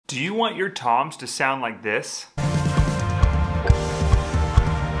Do you want your toms to sound like this?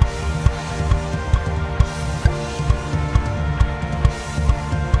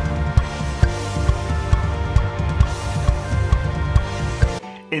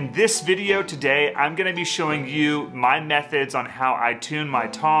 In this video today, I'm gonna be showing you my methods on how I tune my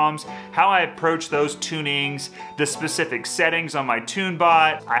toms, how I approach those tunings, the specific settings on my tune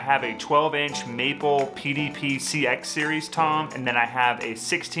bot. I have a 12-inch Maple PDP CX Series tom, and then I have a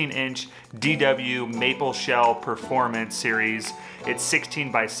 16-inch DW Maple Shell Performance Series. It's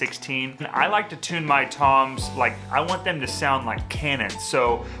 16 by 16. I like to tune my toms like I want them to sound like cannons.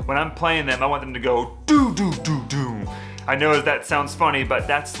 So when I'm playing them, I want them to go doo doo doo doo. I know that sounds funny, but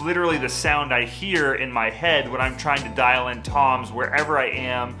that's literally the sound I hear in my head when I'm trying to dial in toms wherever I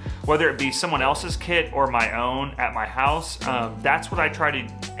am, whether it be someone else's kit or my own at my house. That's what I try to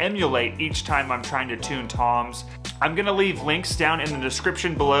emulate each time I'm trying to tune toms. I'm gonna leave links down in the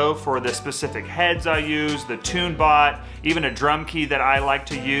description below for the specific heads I use, the tune bot, even a drum key that I like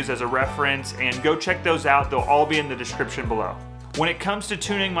to use as a reference, and go check those out. They'll all be in the description below. When it comes to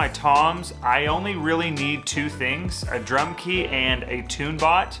tuning my toms, I only really need two things, a drum key and a tune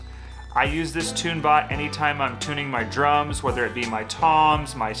bot. I use this tune bot anytime I'm tuning my drums, whether it be my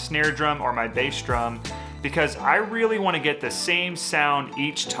toms, my snare drum, or my bass drum, because I really want to get the same sound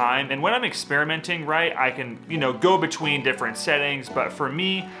each time. And when I'm experimenting, right, I can, go between different settings, but for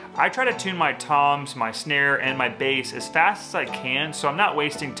me, I try to tune my toms, my snare, and my bass as fast as I can, so I'm not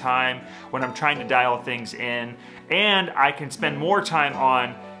wasting time when I'm trying to dial things in, and I can spend more time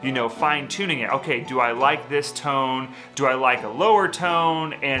on, fine tuning it. Okay, do I like this tone? Do I like a lower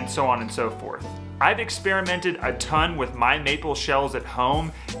tone? And so on and so forth. I've experimented a ton with my maple shells at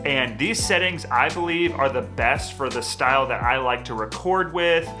home, and these settings I believe are the best for the style that I like to record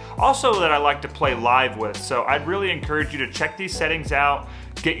with, also that I like to play live with. So I'd really encourage you to check these settings out,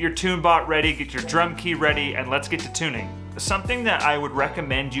 get your tune bot ready, get your drum key ready, and let's get to tuning. Something that I would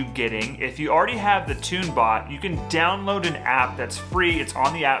recommend you getting, if you already have the tune bot, you can download an app that's free. It's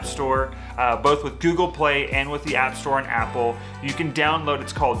on the App Store, both with Google Play and with the App Store on Apple. You can download,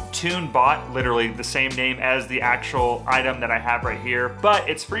 it's called Tune Bot, literally the same name as the actual item that I have right here, but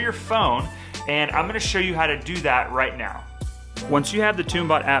it's for your phone, and I'm gonna show you how to do that right now. Once you have the Tune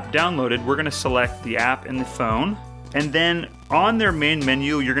Bot app downloaded, we're gonna select the app in the phone, and then on their main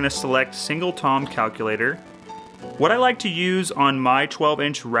menu, you're gonna select Single Tom Calculator. What I like to use on my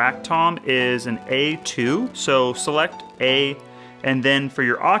 12-inch rack tom is an A2, so select A, and then for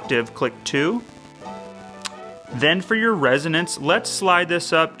your octave, click 2. Then for your resonance, let's slide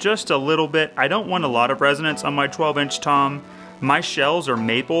this up just a little bit. I don't want a lot of resonance on my 12-inch tom. My shells are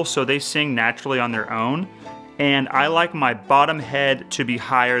maple, so they sing naturally on their own, and I like my bottom head to be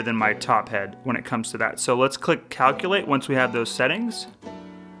higher than my top head when it comes to that. So let's click Calculate once we have those settings.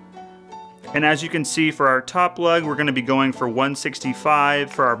 And as you can see, for our top lug, we're gonna be going for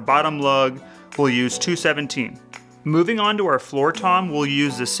 165. For our bottom lug, we'll use 217. Moving on to our floor tom, we'll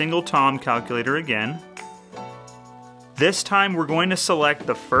use the single tom calculator again. This time we're going to select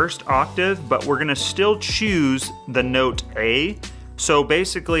the first octave, but we're gonna still choose the note A. So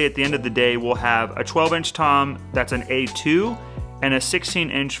basically at the end of the day, we'll have a 12-inch tom that's an A2 and a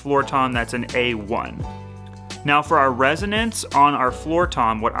 16-inch floor tom that's an A1. Now for our resonance on our floor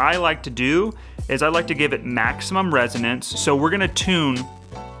tom, what I like to do is I like to give it maximum resonance. So we're gonna tune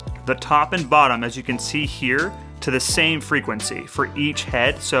the top and bottom, as you can see here, to the same frequency for each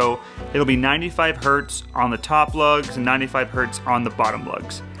head. So it'll be 95 Hertz on the top lugs and 95 Hertz on the bottom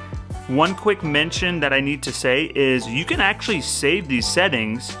lugs. One quick mention that I need to say is you can actually save these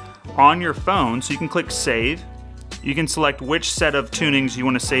settings on your phone. So you can click Save. You can select which set of tunings you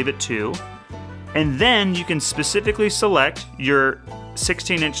wanna save it to. And then you can specifically select your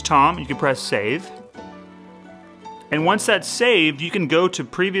 16-inch tom, you can press Save. And once that's saved, you can go to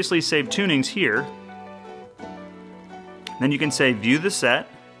previously saved tunings here. Then you can say View the Set.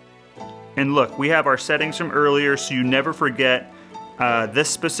 And look, we have our settings from earlier, so you never forget this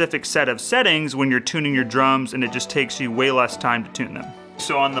specific set of settings when you're tuning your drums, and it just takes you way less time to tune them.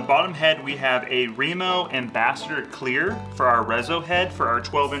 So on the bottom head, we have a Remo Ambassador Clear for our Rezo head for our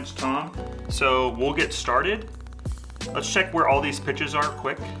 12-inch tom. So we'll get started. Let's check where all these pitches are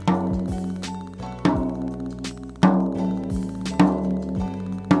quick.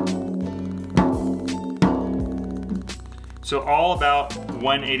 So all about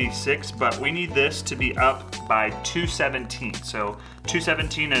 186, but we need this to be up by 217. So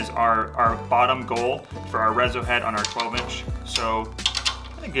 217 is our bottom goal for our Rezo head on our 12-inch. So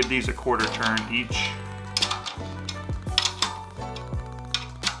I'm gonna give these a quarter turn each.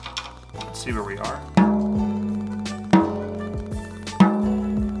 Let's see where we are.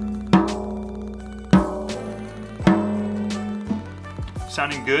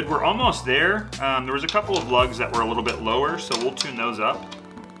 sounding good. We're almost there. There was a couple of lugs that were a little bit lower, so we'll tune those up.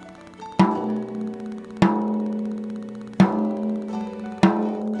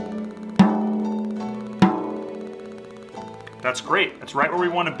 That's great. That's right where we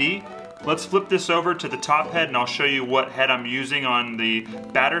want to be. Let's flip this over to the top head and I'll show you what head I'm using on the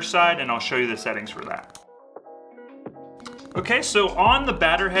batter side, and I'll show you the settings for that. Okay, so on the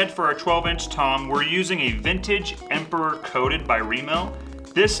batter head for our 12-inch tom, we're using a vintage Emperor coated by Remo.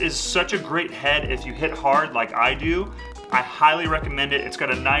 This is such a great head if you hit hard like I do. I highly recommend it. It's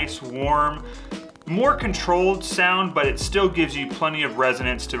got a nice, warm, more controlled sound, but it still gives you plenty of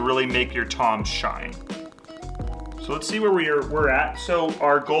resonance to really make your tom shine. So let's see where we're at. So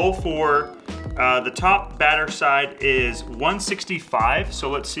our goal for the top batter side is 165. So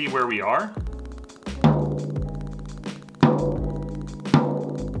let's see where we are.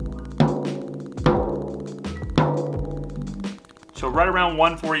 So right around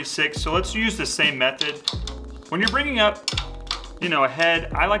 146. So let's use the same method. When you're bringing up, a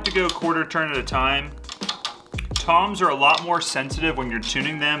head, I like to go quarter turn at a time. Toms are a lot more sensitive when you're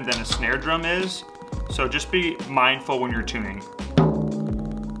tuning them than a snare drum is. So just be mindful when you're tuning.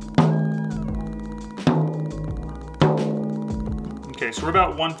 Okay, so we're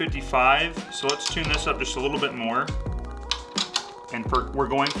about 155. So let's tune this up just a little bit more. And we're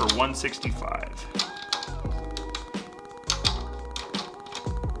going for 165.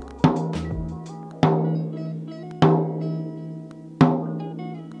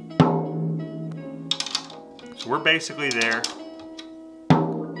 So we're basically there.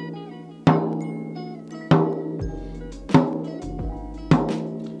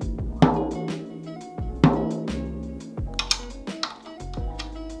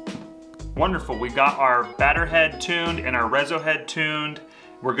 Wonderful, we got our batter head tuned and our reso head tuned.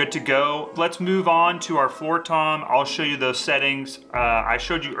 We're good to go. Let's move on to our floor tom. I'll show you those settings. I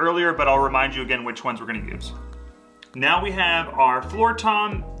showed you earlier, but I'll remind you again which ones we're gonna use. Now we have our floor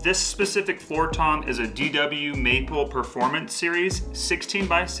tom. This specific floor tom is a DW Maple Performance Series 16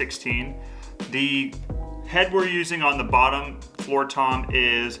 by 16. The head we're using on the bottom floor tom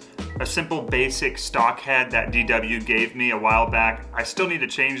is a simple basic stock head that DW gave me a while back. I still need to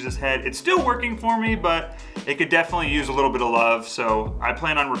change this head. It's still working for me, but it could definitely use a little bit of love, so I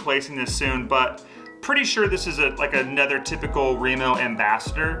plan on replacing this soon, but pretty sure this is like another typical Remo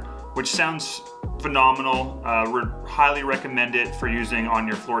Ambassador, which sounds phenomenal. Would highly recommend it for using on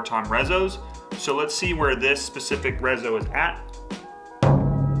your floor tom resos. So let's see where this specific reso is at.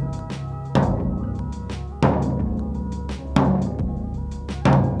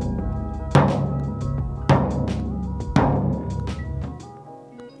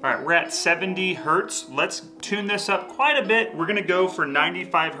 All right, we're at 70 Hertz. Let's tune this up quite a bit. We're gonna go for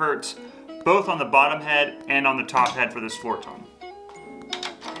 95 Hertz, both on the bottom head and on the top head for this floor tom.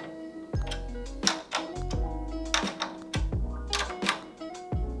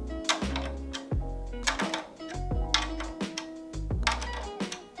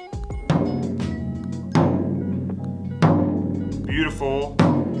 Beautiful.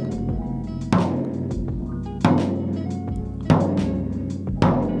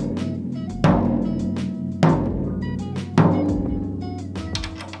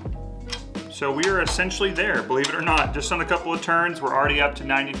 So we are essentially there, believe it or not. Just on a couple of turns, we're already up to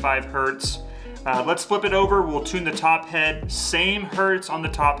 95 Hertz. Let's flip it over, we'll tune the top head, same Hertz on the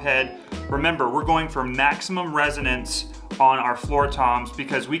top head. Remember, we're going for maximum resonance on our floor toms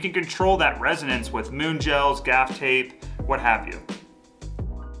because we can control that resonance with moon gels, gaff tape, what have you.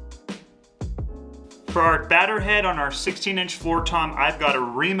 For our batter head on our 16-inch floor tom, I've got a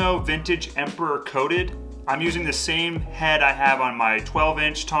Remo Vintage Emperor coated. I'm using the same head I have on my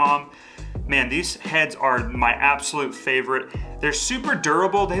 12-inch tom. Man, these heads are my absolute favorite. They're super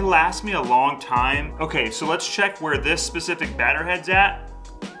durable, they last me a long time. Okay, so let's check where this specific batter head's at.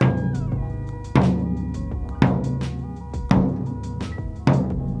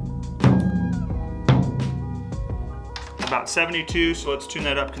 About 72, so let's tune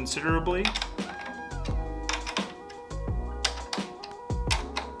that up considerably.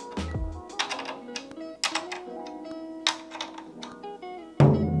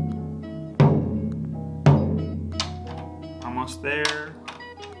 Almost there.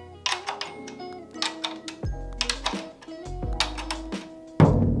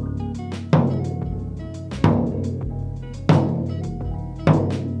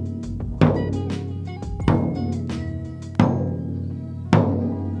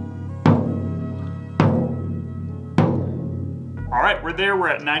 All right, we're there. We're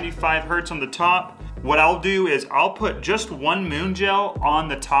at 95 Hertz on the top. What I'll do is I'll put just one moon gel on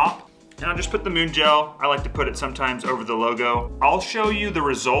the top And I'll just put the moon gel. I like to put it sometimes over the logo. I'll show you the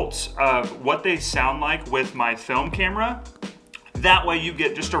results of what they sound like with my film camera. That way you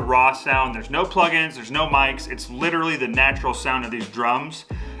get just a raw sound. There's no plugins, there's no mics. It's literally the natural sound of these drums.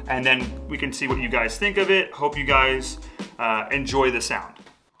 And then we can see what you guys think of it. Hope you guys enjoy the sound.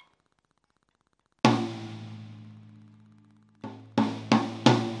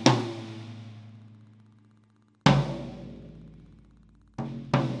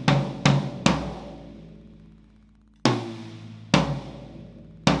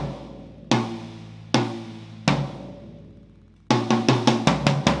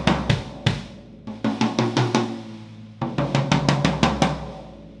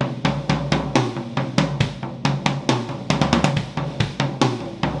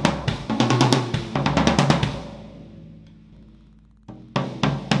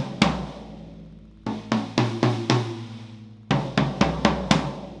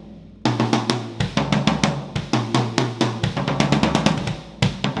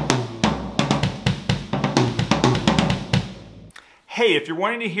 Hey, if you're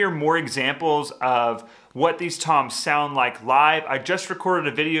wanting to hear more examples of what these toms sound like live, I just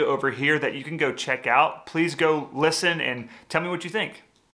recorded a video over here that you can go check out. Please go listen and tell me what you think.